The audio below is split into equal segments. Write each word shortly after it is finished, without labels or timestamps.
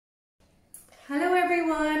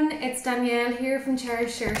it's Danielle here from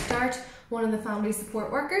Cherish, Surestart, one of the family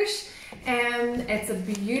support workers. It's a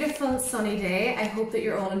beautiful sunny day. I hope that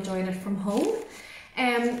you're all enjoying it from home.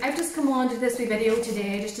 I've just come on to this wee video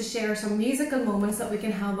today just to share some musical moments that we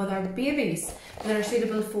can have with our babies that are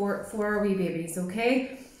suitable for our wee babies,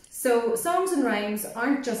 okay? So songs and rhymes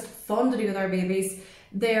aren't just fun to do with our babies,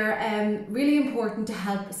 they're really important to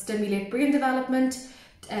help stimulate brain development,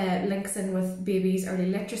 links in with babies' early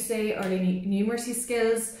literacy, early numeracy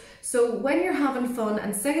skills. So when you're having fun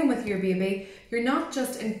and singing with your baby, you're not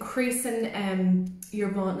just increasing your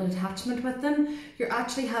bond and attachment with them, you're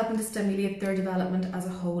actually helping to stimulate their development as a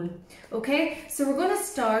whole. Okay, so we're going to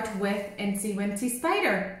start with Incy Wincy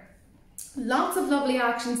Spider. Lots of lovely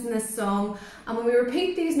actions in this song, and when we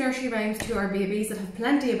repeat these nursery rhymes to our babies that have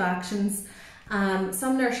plenty of actions,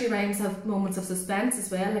 some nursery rhymes have moments of suspense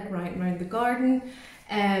as well, like Round and Round the Garden,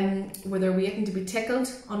 where they're waiting to be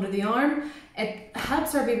tickled under the arm. It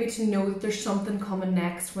helps our baby to know that there's something coming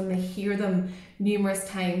next when they hear them numerous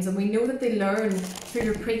times, and we know that they learn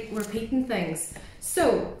through repeating things.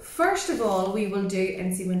 So first of all, we will do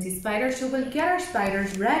Incy Wincy Spider. So we'll get our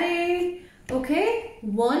spiders ready. Okay,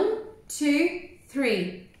 1, 2,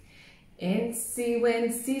 3. Incy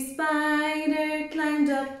Wincy Spider climbed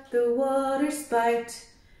up the water spout.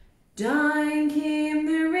 Down came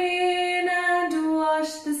the rain and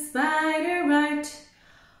washed the spider out.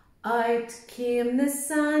 Out came the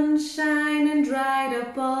sunshine and dried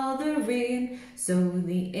up all the rain. So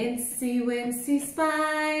the Incy Wincy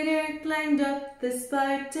Spider climbed up the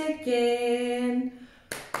spout again.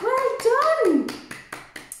 Well done!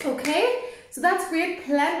 Okay, so that's great.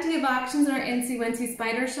 Plenty of actions in our Incy Wincy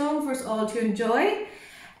Spider song for us all to enjoy.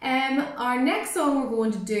 Our next song we're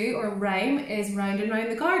going to do, or rhyme, is Round and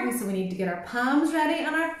Round the Garden. So we need to get our palms ready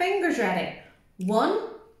and our fingers ready. 1,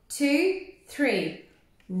 2, 3.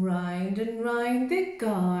 Round and round the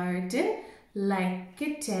garden like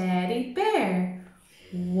a teddy bear.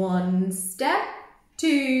 1 step,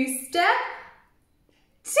 2 step,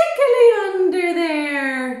 tickly under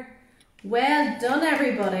there. Well done,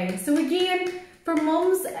 everybody. So again, for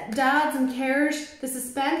mums, dads and carers, the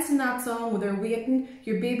suspense in that song where they're waiting,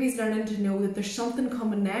 your baby's learning to know that there's something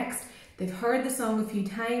coming next. They've heard the song a few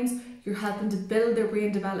times, you're helping to build their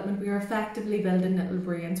brain development. We are effectively building little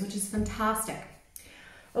brains, which is fantastic.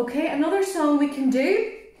 Okay, another song we can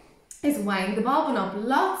do is Wind the Bobbin Up.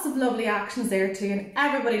 Lots of lovely actions there too, and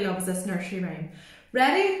everybody loves this nursery rhyme.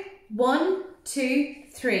 Ready? 1, 2,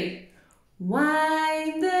 3.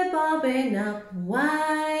 Wind the bobbin up,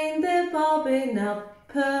 wind the bobbin up,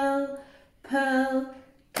 pull, pull,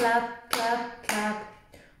 clap, clap, clap.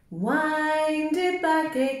 Wind it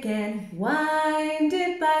back again, wind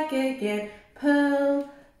it back again, pull,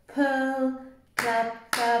 pull,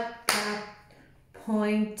 clap, clap, clap.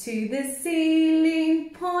 Point to the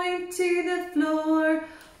ceiling, point to the floor,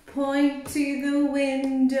 point to the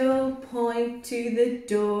window, point to the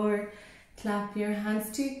door. Clap your hands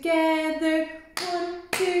together, 1,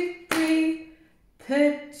 2, 3.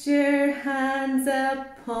 Put your hands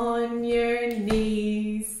upon your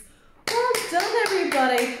knees. Well done,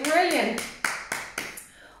 everybody, brilliant.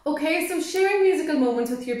 Okay, so sharing musical moments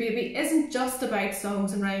with your baby isn't just about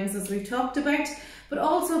songs and rhymes as we've talked about, but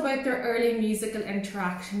also about their early musical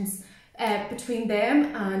interactions between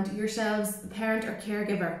them and yourselves, the parent or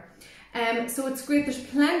caregiver. So it's great, there's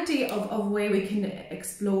plenty of way we can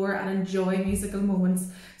explore and enjoy musical moments.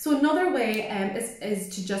 So another way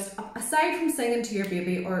is to just, aside from singing to your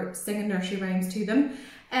baby or singing nursery rhymes to them,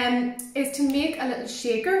 is to make a little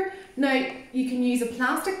shaker. Now you can use a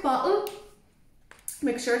plastic bottle,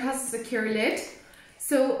 make sure it has a secure lid.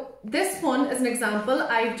 So this one is an example.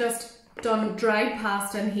 I've just done dried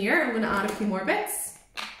pasta in here. I'm going to add a few more bits,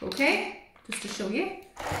 okay, just to show you.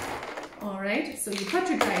 Alright, so you put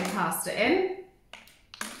your dried pasta in,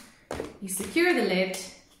 you secure the lid,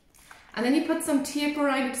 and then you put some tape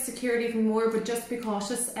around it to secure it even more, but just be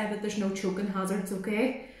cautious that there's no choking hazards,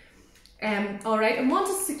 okay? Alright, and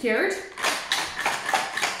once it's secured,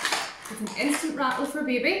 it's an instant rattle for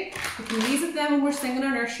baby. You can use it then when we're singing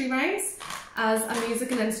our nursery rhymes as a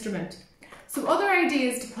musical instrument. So other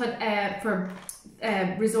ideas to put,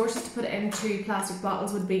 resources to put into plastic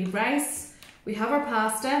bottles would be rice, we have our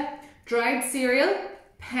pasta, dried cereal,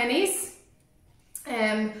 pennies,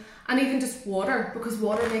 and even just water, because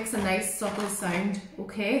water makes a nice subtle sound,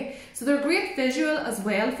 okay? So they're great visual as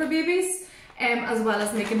well for babies, as well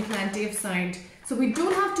as making plenty of sound. So we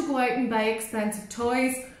don't have to go out and buy expensive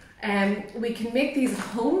toys. We can make these at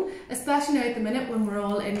home, especially now at the minute when we're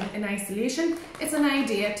all in isolation. It's an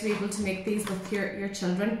idea to be able to make these with your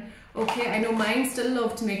children. Okay, I know mine still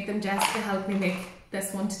love to make them. Jessica helped me make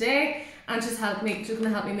this one today, and she's going to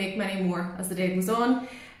help me make many more as the day goes on.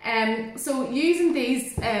 So using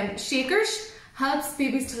these shakers helps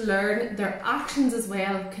babies to learn their actions as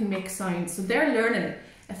well can make sounds. So they're learning,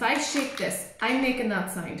 if I shake this, I'm making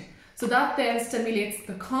that sound. So that then stimulates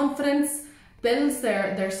their confidence, builds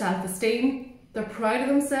their self-esteem, they're proud of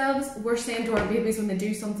themselves. We're saying to our babies when they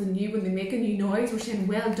do something new, when they make a new noise, we're saying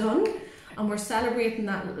well done, and we're celebrating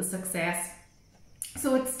that little success.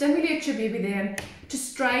 So it stimulates your baby then to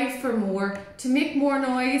strive for more, to make more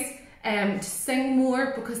noise, to sing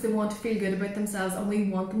more, because they want to feel good about themselves, and we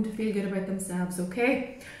want them to feel good about themselves,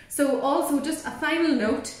 okay? So also just a final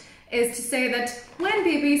note is to say that when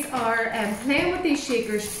babies are playing with these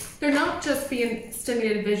shakers, they're not just being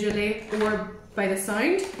stimulated visually or by the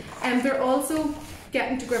sound, and they're also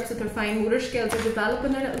getting to grips with their fine motor skills. They're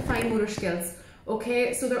developing their little fine motor skills,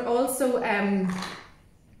 okay? So they're also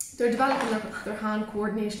they're developing their hand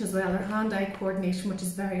coordination as well, their hand-eye coordination, which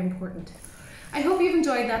is very important. I hope you've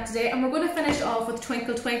enjoyed that today, and we're going to finish off with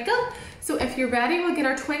Twinkle Twinkle. So if you're ready, we'll get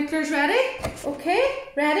our twinklers ready. Okay,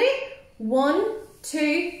 ready? 1,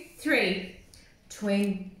 2, 3.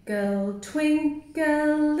 Twinkle,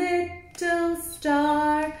 twinkle, little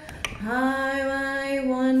star, how I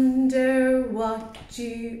wonder what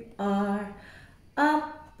you are.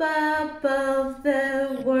 Up above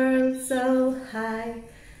the world so high,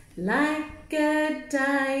 like a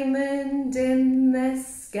diamond in the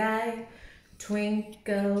sky.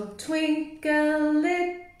 Twinkle, twinkle,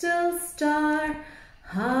 little star,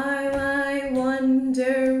 how I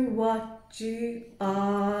wonder what you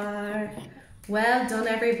are. Well done,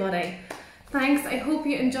 everybody. Thanks. I hope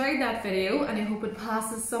you enjoyed that video, and I hope it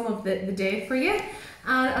passes some of the day for you.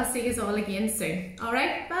 And I'll see you all again soon. All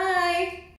right, bye.